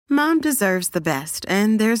Mom deserves the best,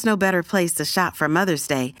 and there's no better place to shop for Mother's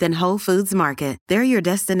Day than Whole Foods Market. They're your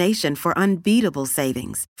destination for unbeatable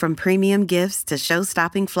savings, from premium gifts to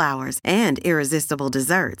show-stopping flowers and irresistible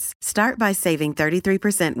desserts. Start by saving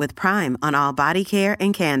 33% with Prime on all body care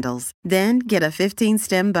and candles. Then get a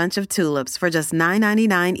 15-stem bunch of tulips for just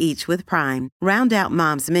 $9.99 each with Prime. Round out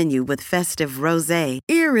Mom's menu with festive rosé,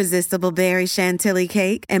 irresistible berry chantilly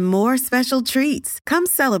cake, and more special treats. Come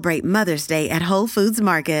celebrate Mother's Day at Whole Foods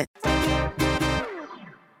Market.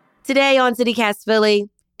 Today on CityCast Philly,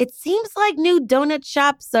 it seems like new donut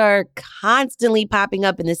shops are constantly popping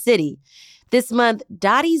up in the city. This month,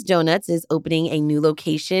 Dottie's Donuts is opening a new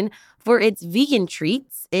location for its vegan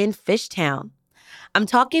treats in Fishtown. I'm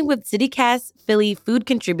talking with CityCast Philly food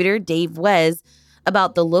contributor Dave Wes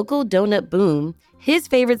about the local donut boom, his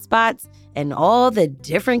favorite spots, and all the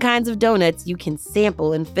different kinds of donuts you can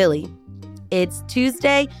sample in Philly. It's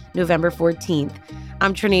Tuesday, November 14th.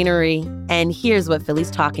 I'm Trenina Marie, and here's what Philly's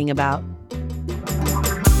talking about.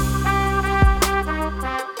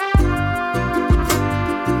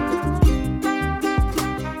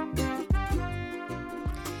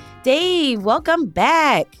 Dave, welcome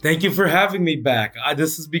back. Thank you for having me back.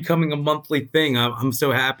 This is becoming a monthly thing. I'm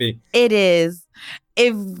so happy. It is.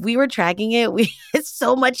 If we were tracking it, it's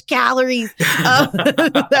so much calories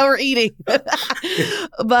that we're eating.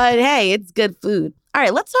 But hey, it's good food. All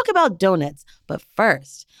right, let's talk about donuts. But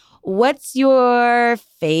first, what's your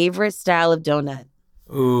favorite style of donut?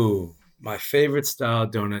 Ooh, my favorite style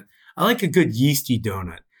of donut. I like a good yeasty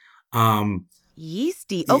donut.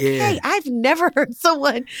 Yeasty? Okay, yeah. I've never heard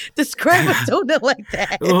someone describe a donut like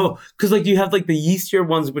that. Oh, because like you have like the yeastier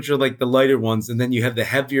ones, which are like the lighter ones, and then you have the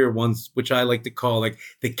heavier ones, which I like to call like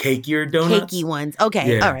the cakier donuts. Cakey ones.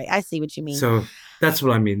 Okay, yeah. All right, I see what you mean. So that's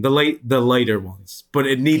what I mean, the lighter ones. But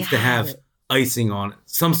it needs to have icing on it,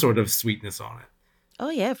 some sort of sweetness on it. Oh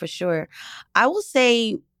yeah, for sure. I will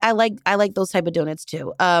say I like those type of donuts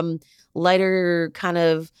too. Lighter, kind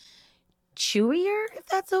of chewier, if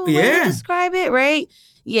that's a way to describe it, right?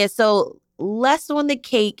 Yeah, so less on the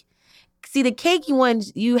cake. See, the cakey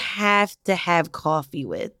ones you have to have coffee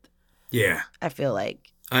with. Yeah. I feel like.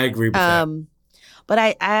 I agree with that.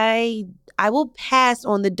 But I will pass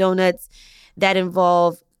on the donuts that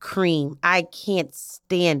involve cream. I can't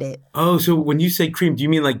stand it. Oh, so when you say cream, do you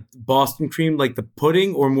mean like Boston cream, like the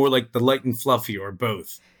pudding, or more like the light and fluffy, or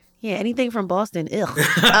both? Yeah, anything from Boston, ew.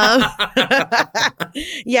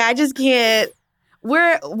 Yeah, I just can't.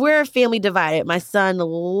 We're family divided. My son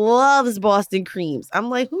loves Boston creams.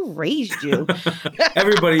 I'm like, who raised you?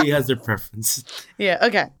 Everybody has their preference. Yeah,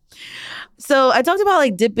 okay. So I talked about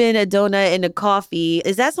like dipping a donut into coffee.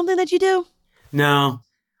 Is that something that you do? No,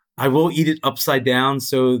 I will eat it upside down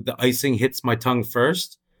so the icing hits my tongue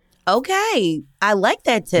first. Okay, I like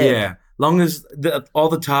that tip. Yeah, long as all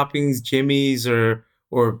the toppings, jimmies, or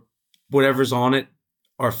whatever's on it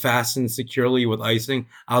are fastened securely with icing,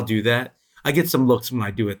 I'll do that. I get some looks when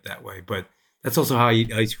I do it that way, but that's also how I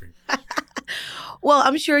eat ice cream. Well,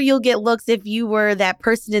 I'm sure you'll get looks if you were that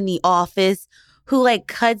person in the office who like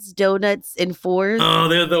cuts donuts in fours. Oh,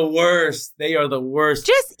 they're the worst. They are the worst.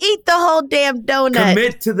 Just eat the whole damn donut.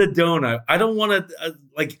 Commit to the donut. I don't want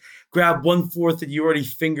to grab 1/4 that you already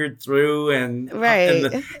fingered through and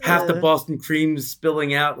half the Boston cream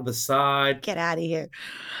spilling out to the side. Get out of here.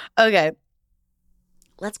 Okay.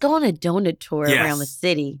 Let's go on a donut tour around the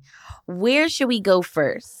city. Where should we go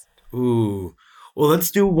first? Ooh. Well,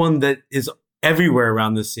 let's do one that is everywhere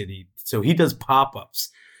around the city. So he does pop-ups.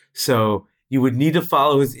 So you would need to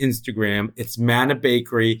follow his Instagram. It's Manna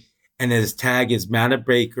Bakery, and his tag is Manna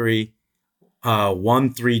Bakery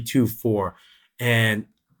 1324. And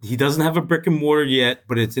he doesn't have a brick and mortar yet,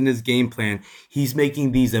 but it's in his game plan. He's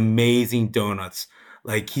making these amazing donuts.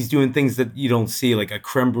 Like he's doing things that you don't see, like a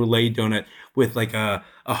creme brulee donut with like a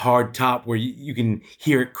hard top where you can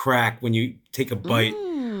hear it crack when you take a bite.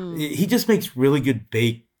 He just makes really good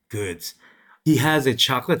baked goods. He has a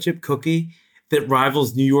chocolate chip cookie that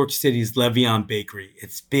rivals New York City's Levian Bakery.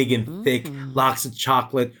 It's big and thick, lots of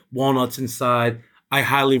chocolate, walnuts inside. I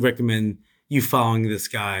highly recommend you following this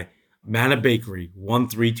guy, Manna Bakery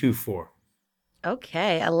 1324.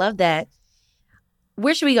 Okay, I love that.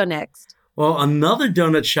 Where should we go next? Well, another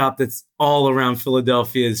donut shop that's all around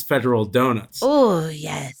Philadelphia is Federal Donuts. Oh,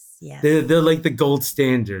 yes. They're like the gold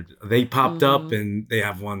standard. They popped up and they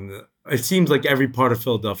have one. It seems like every part of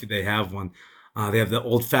Philadelphia, they have one. They have the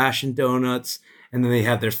old-fashioned donuts, and then they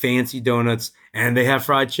have their fancy donuts, and they have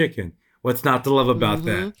fried chicken. What's not to love about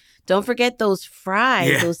that? Don't forget those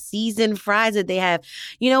fries, those seasoned fries that they have.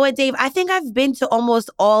 You know what, Dave? I think I've been to almost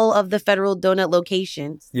all of the Federal Donut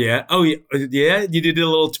locations. Yeah. Oh, yeah. You did a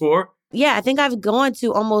little tour? Yeah, I think I've gone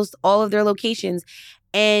to almost all of their locations,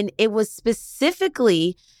 and it was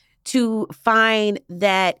specifically to find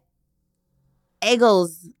that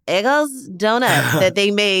Eagles donut that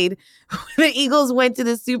they made when the Eagles went to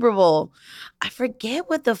the Super Bowl. I forget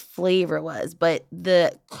what the flavor was, but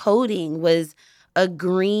the coating was a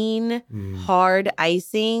green hard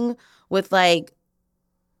icing with like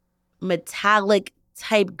metallic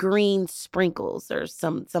type green sprinkles or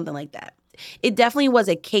something like that. It definitely was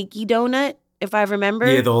a cakey donut, if I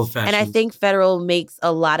remember. Yeah, the old fashioned. And I think Federal makes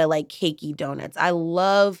a lot of like cakey donuts.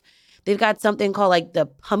 They've got something called like the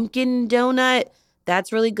pumpkin donut.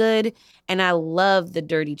 That's really good. And I love the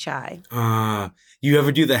dirty chai. You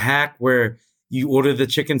ever do the hack where you order the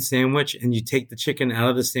chicken sandwich and you take the chicken out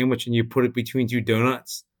of the sandwich and you put it between two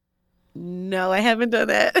donuts? No, I haven't done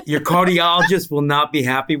that. Your cardiologist will not be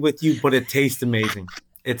happy with you, but it tastes amazing.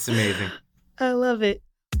 It's amazing. I love it.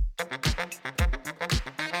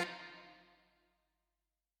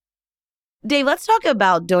 Dave, let's talk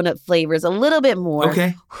about donut flavors a little bit more.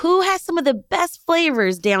 Okay. Who has some of the best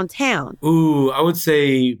flavors downtown? Ooh, I would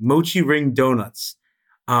say Mochi Ring Donuts.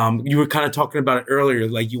 You were kind of talking about it earlier,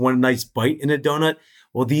 like you want a nice bite in a donut.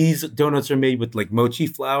 Well, these donuts are made with like mochi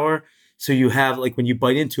flour. So you have like when you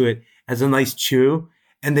bite into it, it has a nice chew.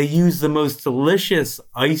 And they use the most delicious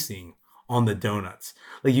icing on the donuts.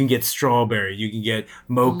 Like you can get strawberry, you can get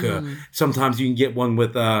mocha. Sometimes you can get one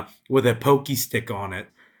with a pokey stick on it.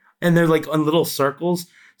 And they're like on little circles.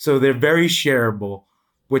 So they're very shareable.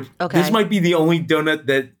 This might be the only donut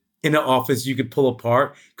that in an office you could pull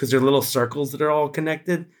apart because they're little circles that are all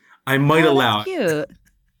connected. I might allow it. Cute.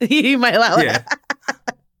 You might allow it.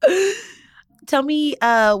 Tell me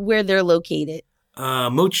where they're located.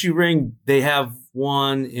 Mochi Ring, they have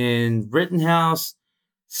one in Rittenhouse,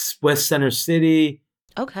 West Center City.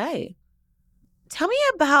 Okay. Tell me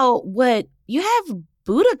about what you have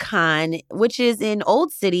Budokan, which is in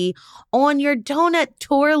Old City, on your donut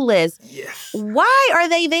tour list. Yes. Why are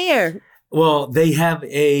they there? Well, they have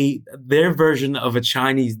their version of a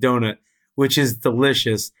Chinese donut, which is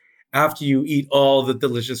delicious. After you eat all the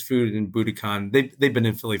delicious food in Budokan, they've been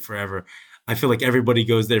in Philly forever. I feel like everybody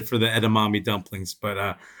goes there for the edamame dumplings,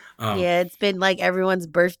 but yeah, it's been like everyone's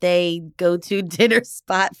birthday go-to dinner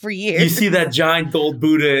spot for years. You see that giant gold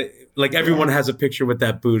Buddha, like everyone has a picture with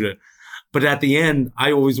that Buddha. But at the end,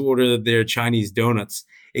 I always order their Chinese donuts.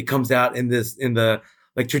 It comes out in the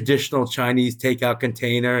like traditional Chinese takeout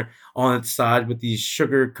container on its side with these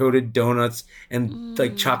sugar-coated donuts and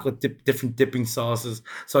like chocolate different dipping sauces.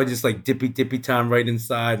 So I just like dippy time right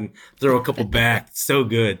inside and throw a couple back. It's so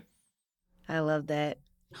good. I love that.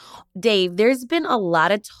 Dave, there's been a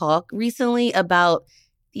lot of talk recently about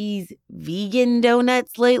these vegan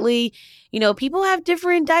donuts lately. You know, people have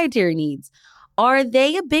different dietary needs. Are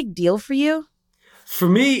they a big deal for you? For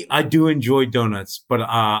me, I do enjoy donuts, but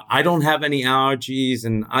I don't have any allergies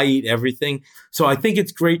and I eat everything. So I think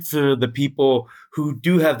it's great for the people who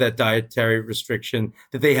do have that dietary restriction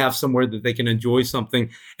that they have somewhere that they can enjoy something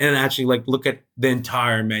and actually like look at the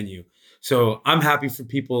entire menu. So I'm happy for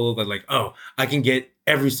people that like, oh, I can get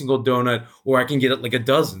every single donut or I can get like a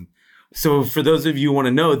dozen. So for those of you who want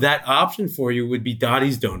to know, that option for you would be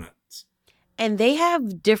Dottie's Donuts. And they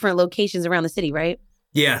have different locations around the city, right?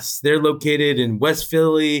 Yes, they're located in West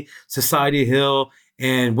Philly, Society Hill,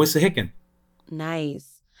 and Wissahickon.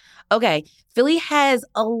 Nice. Okay, Philly has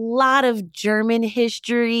a lot of German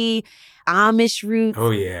history, Amish roots.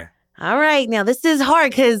 Oh, yeah. All right, now this is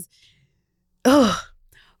hard because,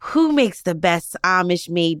 who makes the best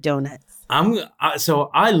Amish-made donuts?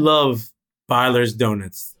 So I love Byler's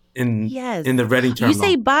Donuts in the Reading Terminal. You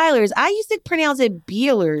say Byler's. I used to pronounce it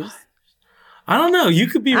Beelers. I don't know. You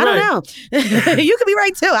could be right. I don't know. You could be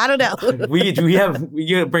right too. I don't know. we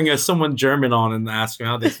gotta bring someone German on and ask them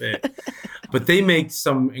how they say it. But they make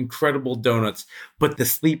some incredible donuts. But the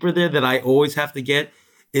sleeper there that I always have to get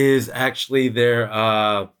is actually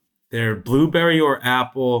their blueberry or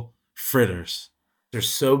apple fritters. They're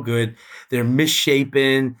so good. They're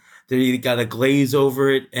misshapen. They got a glaze over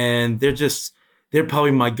it, and they're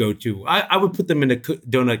probably my go-to. I would put them in a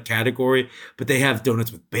donut category, but they have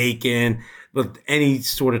donuts with bacon, with any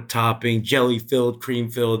sort of topping, jelly-filled,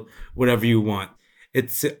 cream-filled, whatever you want.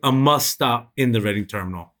 It's a must-stop in the Reading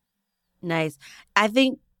Terminal. Nice. I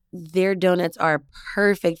think their donuts are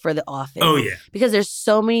perfect for the office. Oh, yeah. Because there's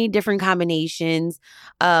so many different combinations.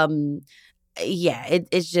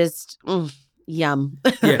 It's just... yum.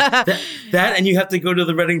 Yeah, that and you have to go to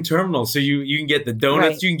the Reading Terminal. So you can get the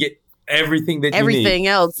donuts, right. You can get everything that you need. Everything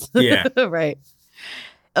else. Yeah. Right.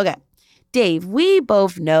 Okay. Dave, we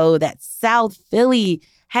both know that South Philly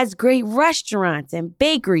has great restaurants and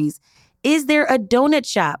bakeries. Is there a donut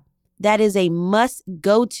shop that is a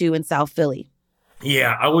must-go-to in South Philly?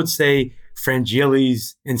 Yeah, I would say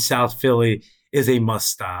Frangilli's in South Philly is a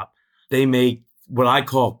must-stop. They make what I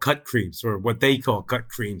call cut creams, or what they call cut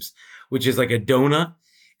creams, which is like a donut.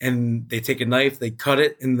 And they take a knife, they cut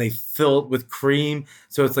it, and they fill it with cream.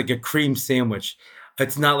 So it's like a cream sandwich.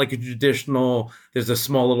 It's not like a traditional, there's a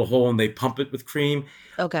small little hole and they pump it with cream.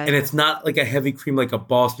 Okay. And it's not like a heavy cream like a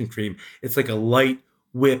Boston cream. It's like a light,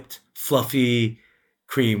 whipped, fluffy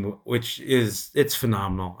cream, it's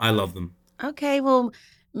phenomenal. I love them. Okay, well,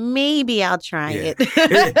 maybe I'll try it.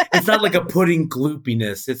 It's not like a pudding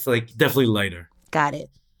gloopiness. It's like definitely lighter. Got it.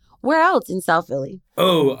 Where else in South Philly?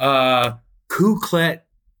 Cuclet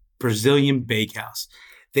Brazilian Bakehouse.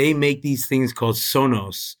 They make these things called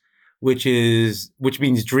sonos, which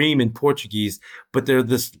means dream in Portuguese, but they're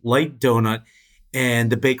this light donut,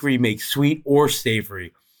 and the bakery makes sweet or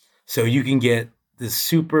savory. So you can get this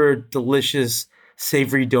super delicious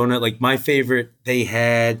savory donut. Like my favorite, they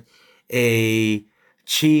had a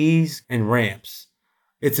cheese and ramps.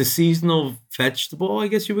 It's a seasonal vegetable, I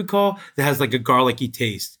guess you would call, that has like a garlicky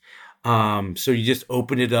taste. So you just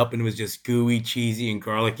open it up and it was just gooey, cheesy, and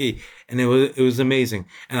garlicky, and it was amazing.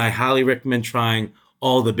 And I highly recommend trying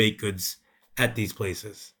all the baked goods at these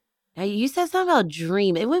places. Now, you said something about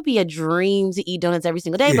dream. It would be a dream to eat donuts every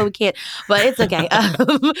single day, but we can't. But it's okay.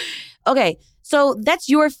 Okay, so that's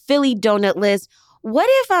your Philly donut list. What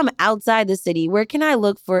if I'm outside the city? Where can I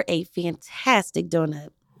look for a fantastic donut?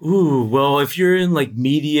 Ooh, well, if you're in like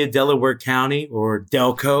Media, Delaware County, or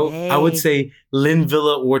Delco, I would say Lynn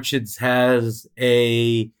Villa Orchards has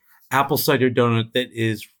a apple cider donut that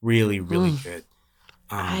is really, really good.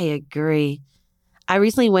 I agree. I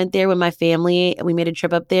recently went there with my family. We made a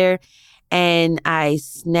trip up there, and I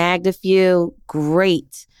snagged a few.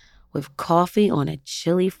 Great. With coffee on a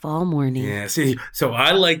chilly fall morning. Yeah, see, so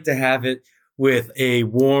I like to have it with a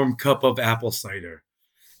warm cup of apple cider.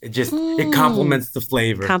 It complements the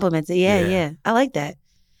flavor. Complements it, yeah. I like that.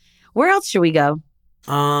 Where else should we go?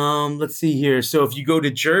 Let's see here. So if you go to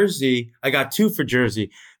Jersey, I got two for Jersey.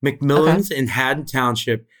 McMillan's in Haddon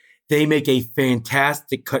Township. They make a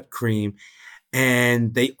fantastic cut cream.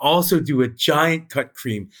 And they also do a giant cut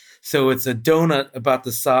cream. So it's a donut about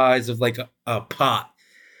the size of like a pot.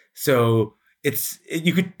 So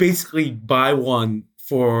you could basically buy one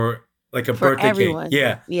for like a birthday everyone.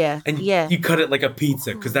 Cake. Yeah. And you cut it like a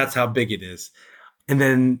pizza because that's how big it is. And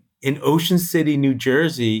then in Ocean City, New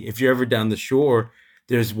Jersey, if you're ever down the shore,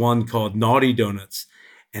 there's one called Naughty Donuts.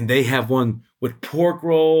 And they have one with pork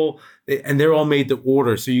roll, and they're all made to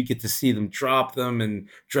order. So you get to see them drop them and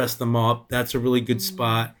dress them up. That's a really good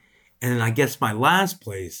spot. And then I guess my last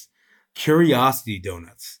place, Curiosity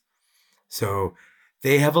Donuts. So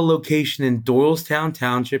they have a location in Doylestown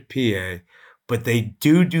Township, PA, but they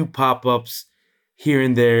do pop-ups here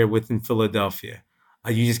and there within Philadelphia.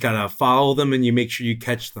 You just got to follow them and you make sure you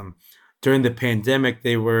catch them. During the pandemic,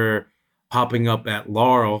 they were popping up at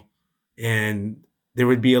Laurel, and there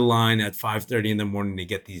would be a line at 5:30 in the morning to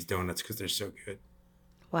get these donuts because they're so good.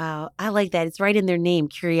 Wow, I like that. It's right in their name,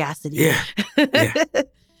 Curiosity. Yeah.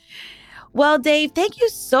 Well, Dave, thank you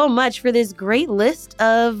so much for this great list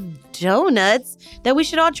of donuts that we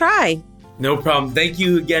should all try. No problem. Thank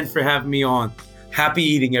you again for having me on. Happy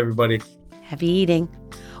eating, everybody. Happy eating.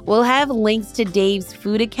 We'll have links to Dave's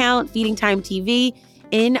food account, Feeding Time TV,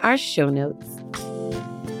 in our show notes.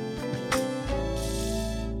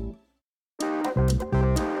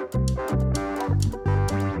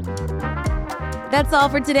 That's all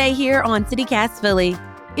for today here on CityCast Philly.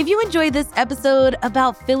 If you enjoyed this episode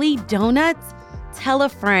about Philly donuts, tell a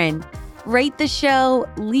friend, rate the show,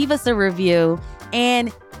 leave us a review,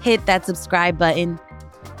 and hit that subscribe button.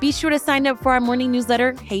 Be sure to sign up for our morning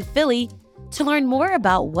newsletter, Hey Philly, to learn more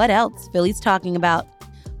about what else Philly's talking about.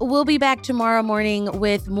 We'll be back tomorrow morning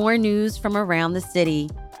with more news from around the city.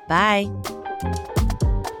 Bye.